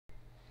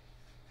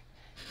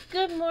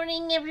Good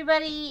morning,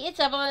 everybody. It's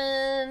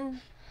Evelyn.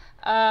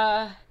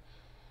 I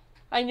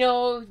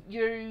know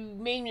you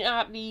may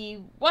not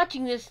be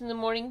watching this in the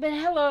morning, but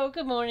hello,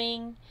 good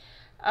morning.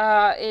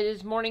 It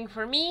is morning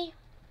for me.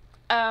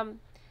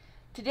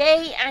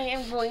 Today I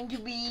am going to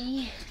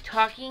be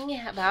talking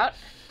about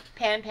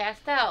Pan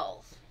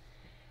Pastels.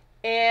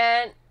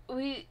 And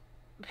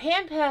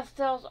Pan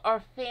Pastels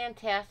are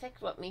fantastic.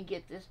 Let me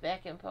get this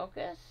back in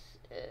focus.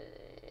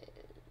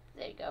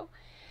 There you go.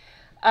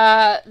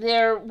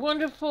 They're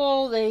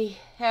wonderful. They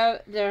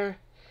have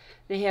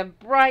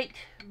bright,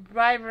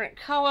 vibrant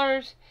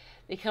colors.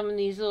 They come in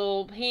these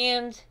little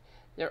pans.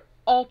 They're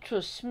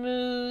ultra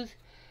smooth,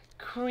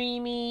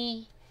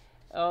 creamy.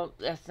 Oh,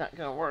 that's not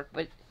going to work.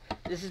 But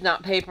this is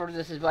not paper.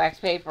 This is wax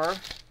paper.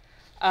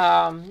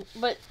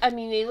 But I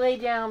mean, they lay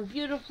down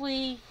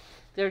beautifully.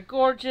 They're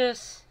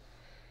gorgeous.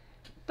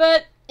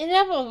 But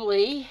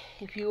inevitably,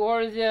 if you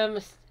order them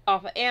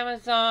off of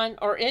Amazon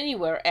or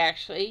anywhere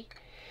actually,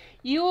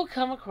 you will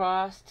come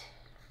across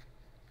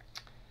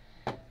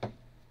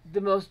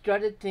the most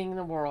dreaded thing in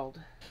the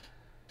world.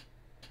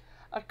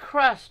 A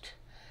crushed,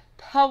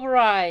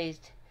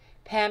 pulverized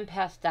Pan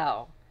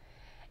Pastel.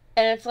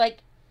 And it's like,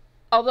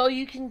 although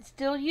you can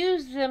still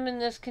use them in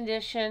this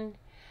condition,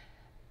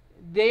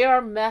 they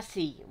are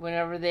messy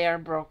whenever they are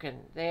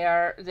broken.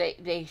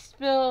 They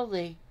spill,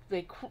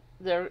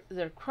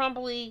 they're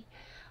crumbly.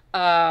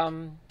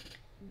 They're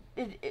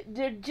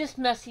just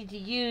messy to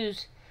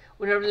use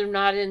whenever they're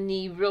not in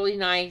the really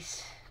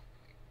nice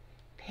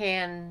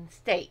pan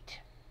state.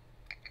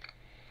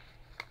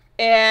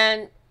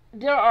 And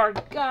there are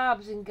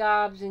gobs and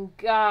gobs and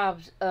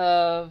gobs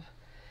of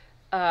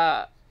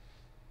online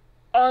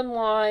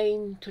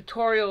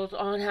tutorials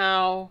on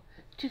how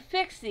to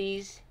fix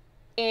these,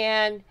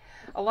 and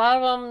a lot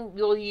of them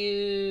you'll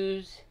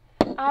use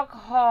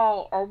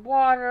alcohol or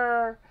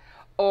water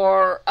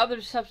or other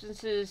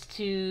substances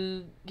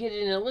to get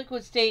it in a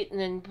liquid state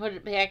and then put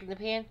it back in the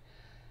pan.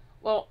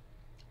 Well,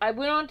 I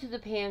went onto the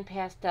Pan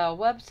Pastel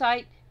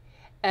website,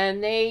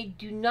 and they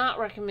do not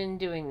recommend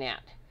doing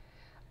that.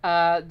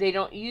 They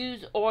don't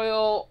use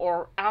oil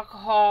or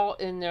alcohol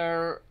in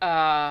their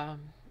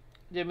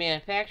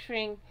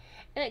manufacturing,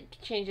 and it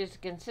changes the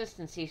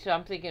consistency. So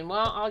I'm thinking,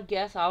 well, I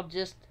guess I'll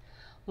just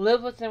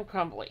live with them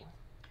crumbly.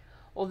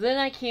 Well, then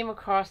I came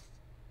across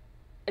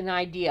an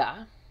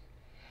idea,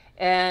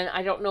 and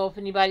I don't know if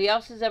anybody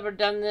else has ever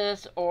done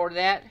this or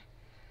that,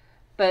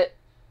 but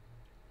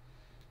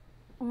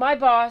my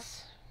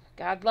boss,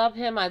 God love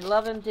him, I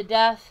love him to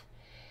death,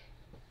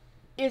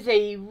 is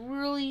a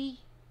really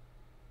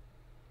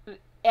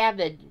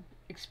avid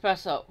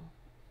espresso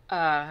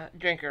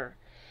drinker.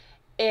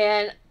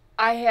 And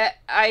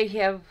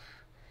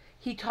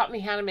he taught me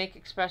how to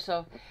make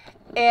espresso.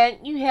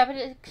 And you have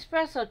an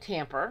espresso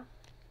tamper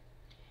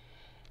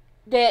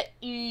that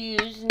you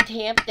use and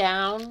tamp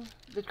down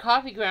the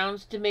coffee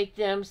grounds to make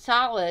them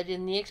solid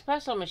in the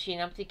espresso machine.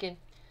 I'm thinking,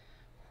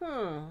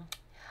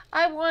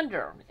 I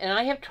wonder, and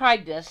I have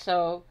tried this,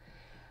 so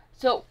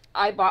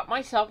I bought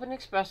myself an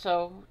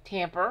espresso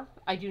tamper.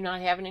 I do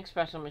not have an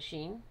espresso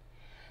machine.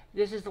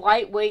 This is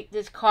lightweight.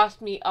 This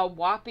cost me a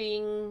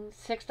whopping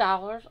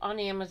 $6 on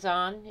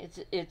Amazon.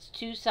 It's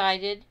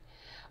two-sided,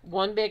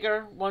 one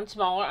bigger, one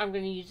smaller. I'm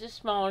going to use the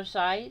smaller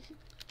size,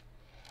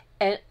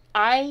 and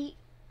I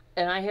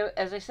have,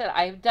 as I said,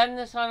 I have done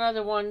this on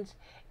other ones,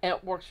 and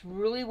it works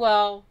really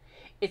well.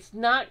 It's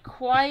not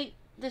quite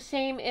the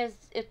same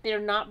as if they're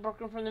not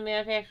broken from the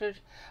manufacturers,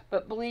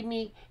 but believe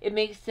me, it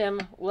makes them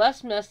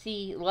less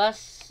messy,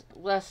 less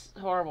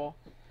horrible.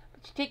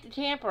 But you take the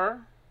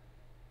tamper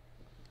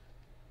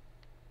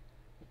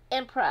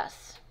and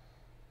press,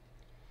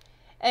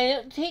 and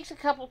it takes a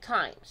couple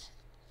times.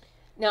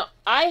 Now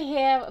I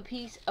have a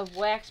piece of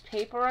wax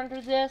paper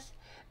under this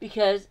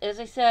because, as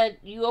I said,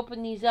 you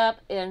open these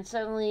up and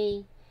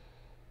suddenly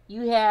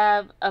you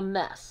have a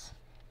mess.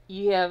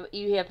 You have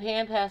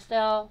Pan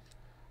Pastel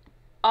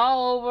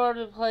all over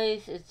the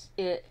place.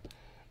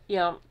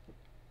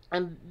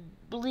 And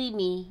believe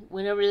me,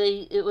 whenever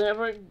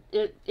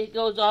it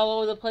goes all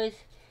over the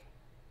place,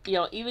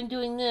 even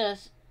doing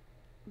this,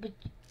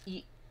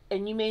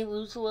 and you may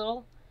lose a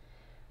little.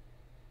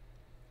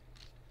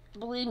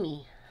 Believe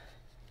me,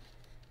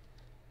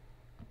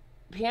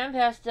 Pan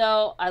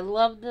Pastel, I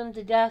love them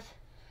to death,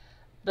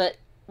 but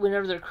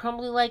whenever they're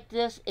crumbly like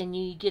this and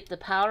you get the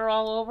powder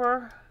all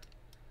over,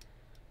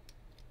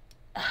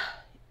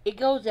 it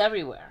goes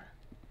everywhere.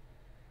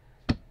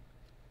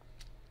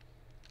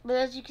 But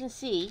as you can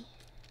see,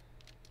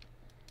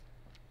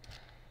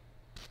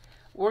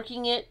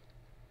 working it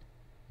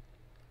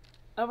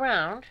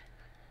around,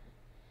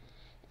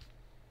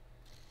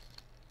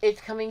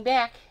 it's coming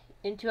back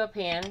into a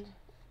pan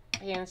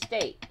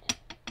state.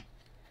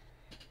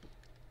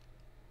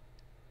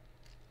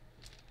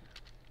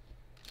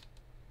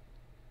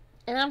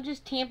 And I'm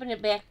just tamping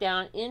it back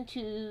down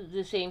into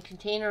the same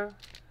container.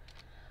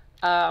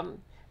 A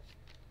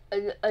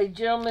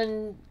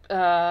gentleman,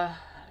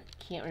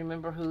 can't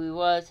remember who he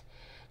was,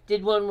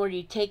 did one where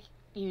you take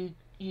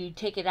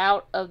it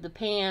out of the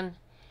pan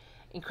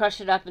and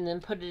crush it up and then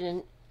put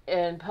it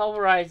and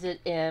pulverize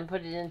it and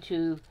put it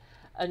into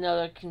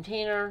another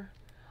container.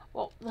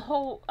 Well, the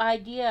whole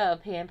idea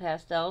of pan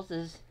pastels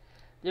is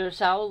they're a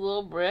solid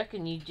little brick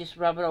and you just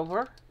rub it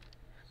over.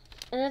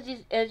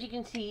 And as you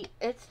can see,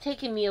 it's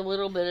taken me a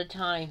little bit of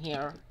time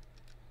here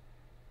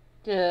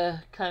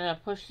to kind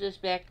of push this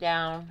back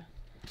down.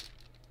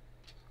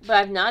 But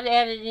I've not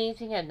added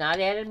anything. I've not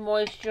added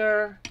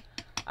moisture.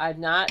 I've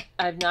not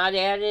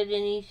added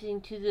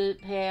anything to the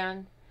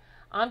pan.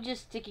 I'm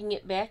just sticking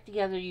it back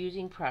together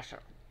using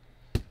pressure.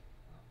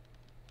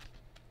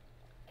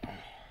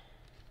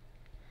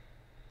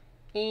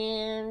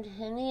 And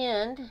in the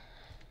end,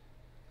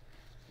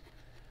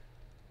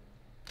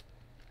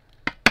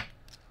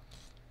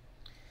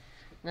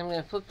 I'm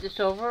going to flip this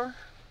over.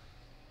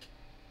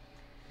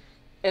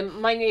 And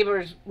my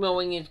neighbor's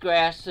mowing his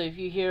grass, so if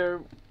you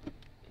hear...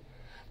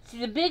 See,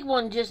 the big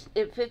one just,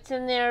 it fits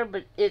in there,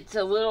 but it's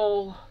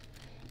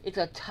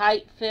a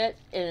tight fit,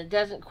 and it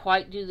doesn't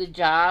quite do the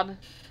job.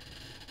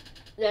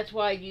 That's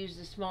why I'd use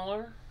the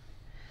smaller.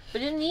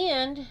 But in the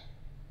end,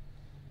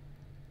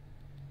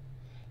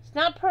 it's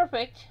not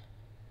perfect,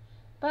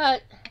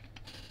 but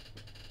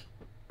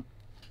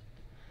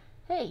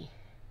hey,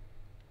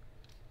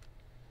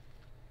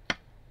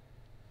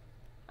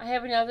 I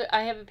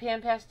have a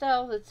pan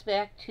pastel that's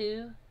back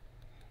to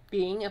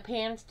being a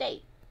pan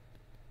state.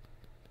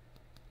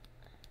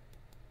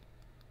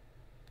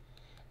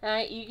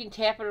 You can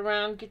tap it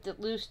around, get the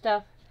loose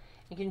stuff,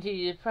 and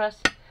continue to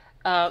press.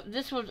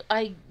 This was,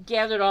 I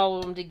gathered all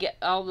of them to get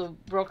all the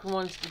broken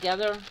ones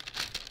together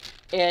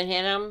and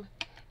had them.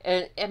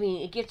 And I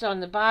mean, it gets on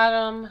the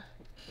bottom.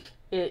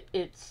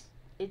 It's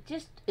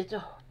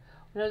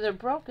when they're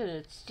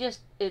broken,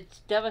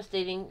 it's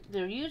devastating.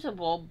 They're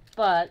usable,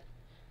 but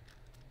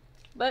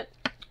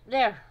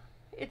there,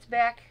 it's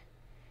back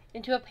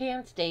into a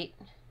pan state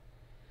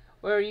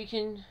where you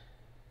can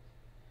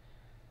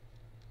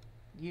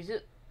use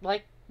it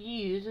like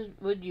you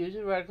would use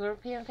a regular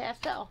pan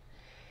pastel.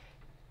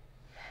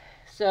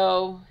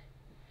 So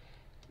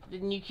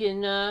then you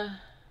can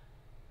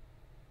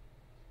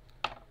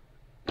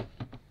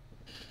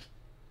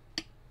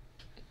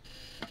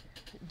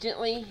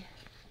gently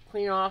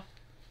clean off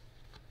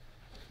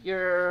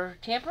your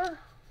tamper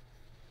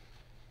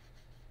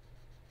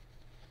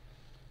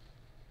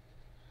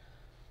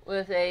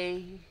with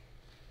a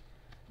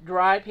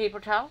dry paper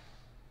towel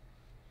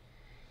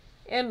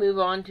and move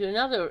on to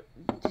another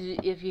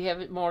if you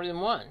have more than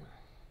one.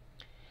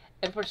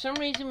 And for some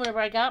reason, whenever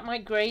I got my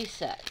gray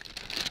set,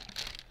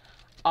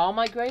 all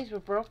my grays were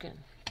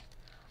broken.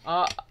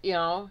 You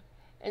know,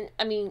 and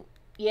I mean,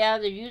 yeah,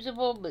 they're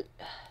usable, but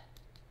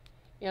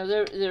you know,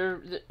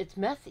 they're it's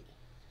messy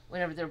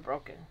whenever they're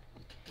broken.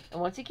 And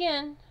once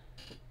again,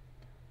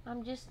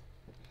 I'm just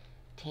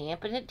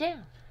tamping it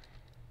down.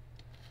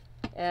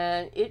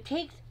 And it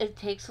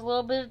takes a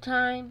little bit of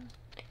time.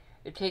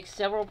 It takes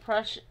several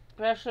pressure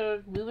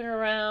moving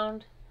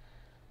around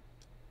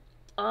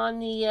on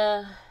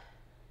the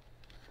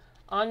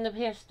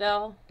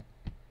pastel,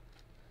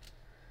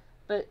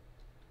 but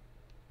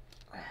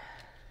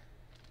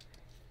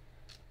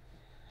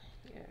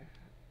here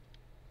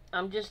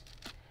I'm just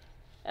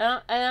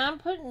and I'm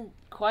putting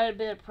quite a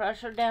bit of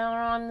pressure down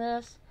on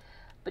this,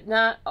 but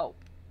not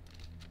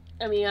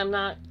I mean, I'm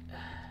not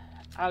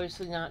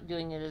obviously not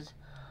doing it as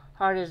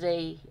hard as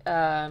a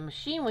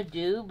machine would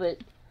do, but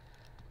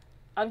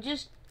I'm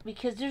just,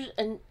 because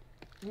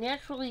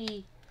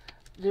naturally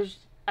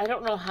I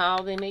don't know how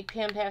they make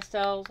pan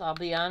pastels, I'll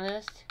be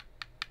honest,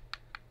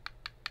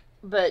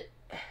 but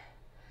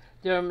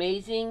they're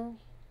amazing,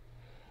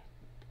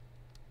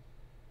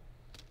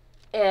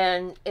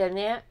 and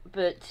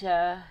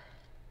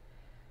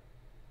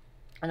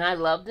I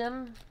love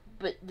them,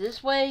 but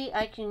this way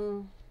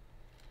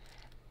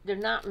they're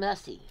not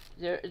messy.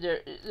 They're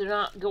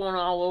not going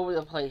all over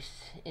the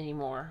place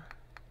anymore.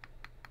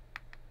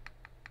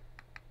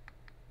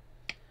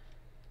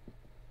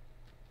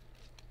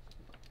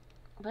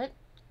 But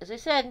as I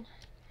said,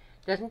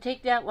 it doesn't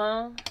take that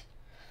long.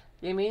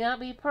 They may not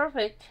be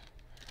perfect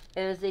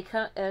as they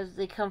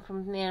come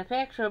from the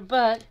manufacturer,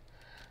 but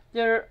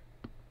they're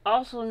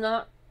also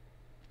not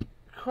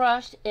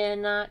crushed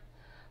and not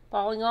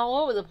falling all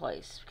over the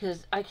place.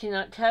 Because I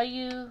cannot tell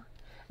you,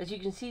 as you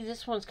can see,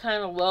 this one's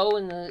kind of low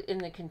in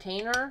the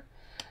container,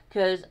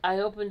 because I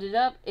opened it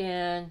up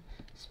and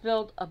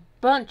spilled a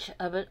bunch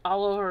of it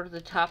all over the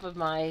top of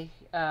my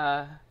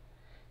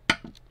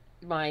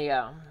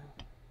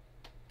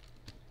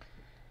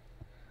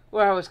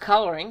where I was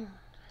coloring,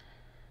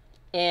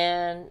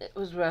 and it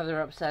was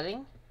rather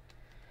upsetting.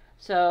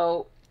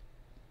 So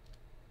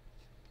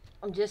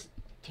I'm just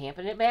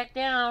tamping it back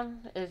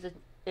down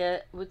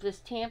with this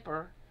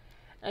tamper.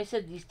 I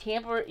said these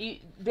tamper,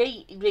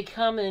 they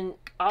come in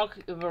all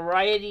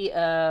variety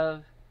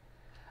of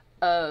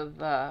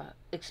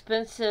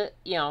expensive,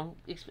 you know,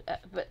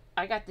 but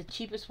I got the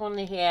cheapest one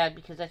they had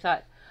because I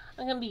thought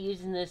I'm gonna be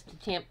using this to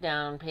tamp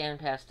down pan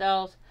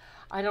pastels.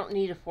 I don't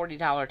need a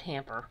 $40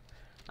 tamper.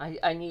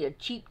 I need a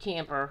cheap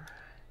tamper.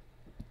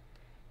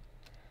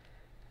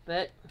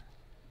 But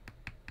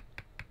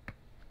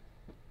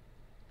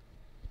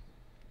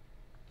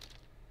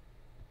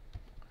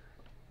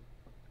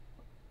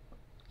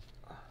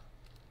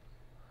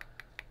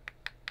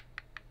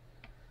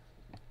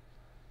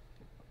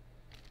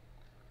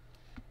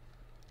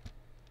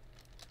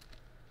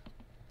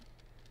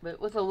But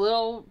with a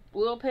little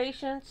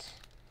patience,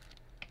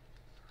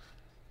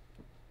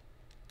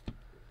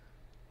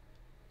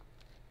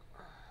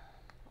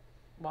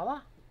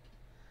 voila,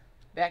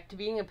 back to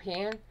being a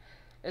pan.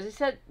 As I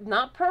said,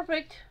 not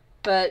perfect,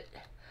 but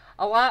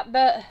a lot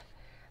better.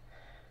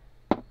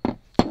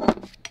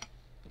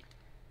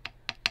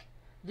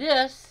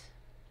 This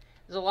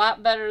is a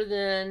lot better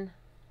than,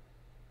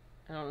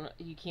 I don't know,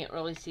 you can't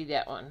really see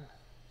that one.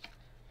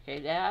 Okay,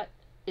 that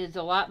is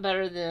a lot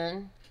better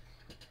than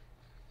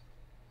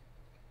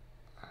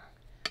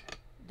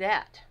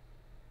that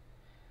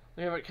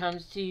whenever it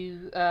comes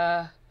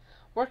to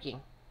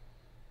working.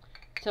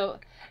 So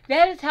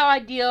that is how I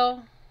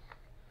deal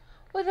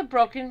with a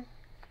broken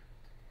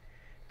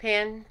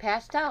Pan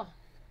Pastel.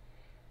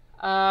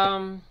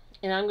 And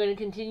I'm going to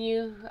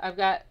continue. I've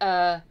got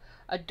a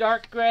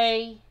dark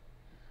gray.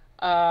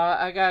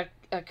 I got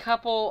a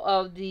couple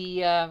of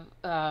the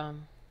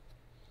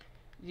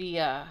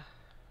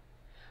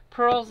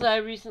pearls that I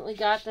recently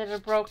got that are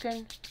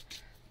broken.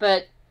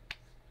 But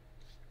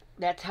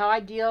that's how I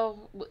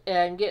deal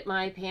and get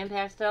my Pan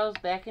Pastels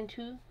back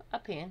into a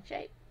pan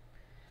shape.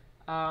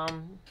 As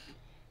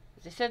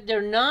I said,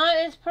 they're not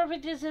as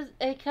perfect as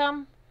they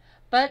come,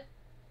 but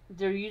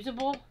they're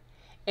usable,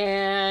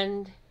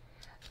 and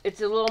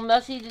it's a little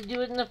messy to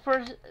do it in the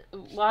first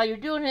while you're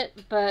doing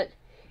it, but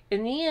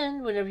in the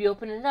end, whenever you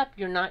open it up,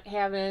 you're not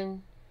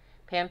having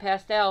Pan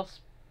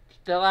Pastels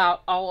spill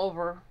out all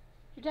over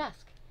your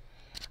desk.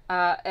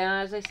 And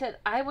as I said,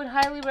 I would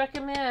highly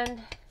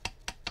recommend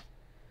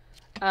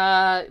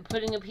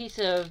putting a piece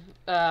of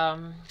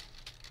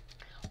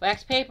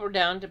wax paper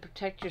down to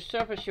protect your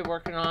surface you're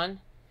working on,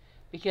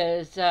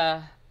 because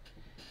this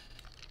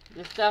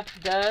stuff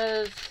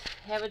does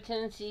have a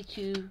tendency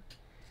to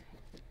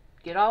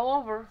get all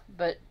over,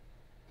 but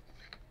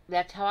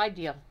that's how I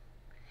deal.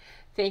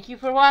 Thank you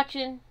for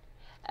watching.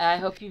 I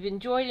hope you've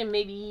enjoyed, and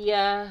maybe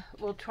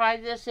we'll try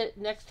this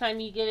next time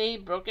you get a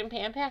broken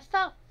Pan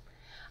Pastel.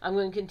 I'm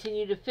going to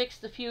continue to fix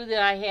the few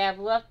that I have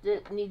left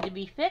that need to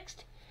be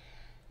fixed.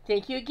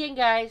 Thank you again,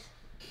 guys.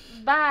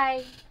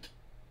 Bye.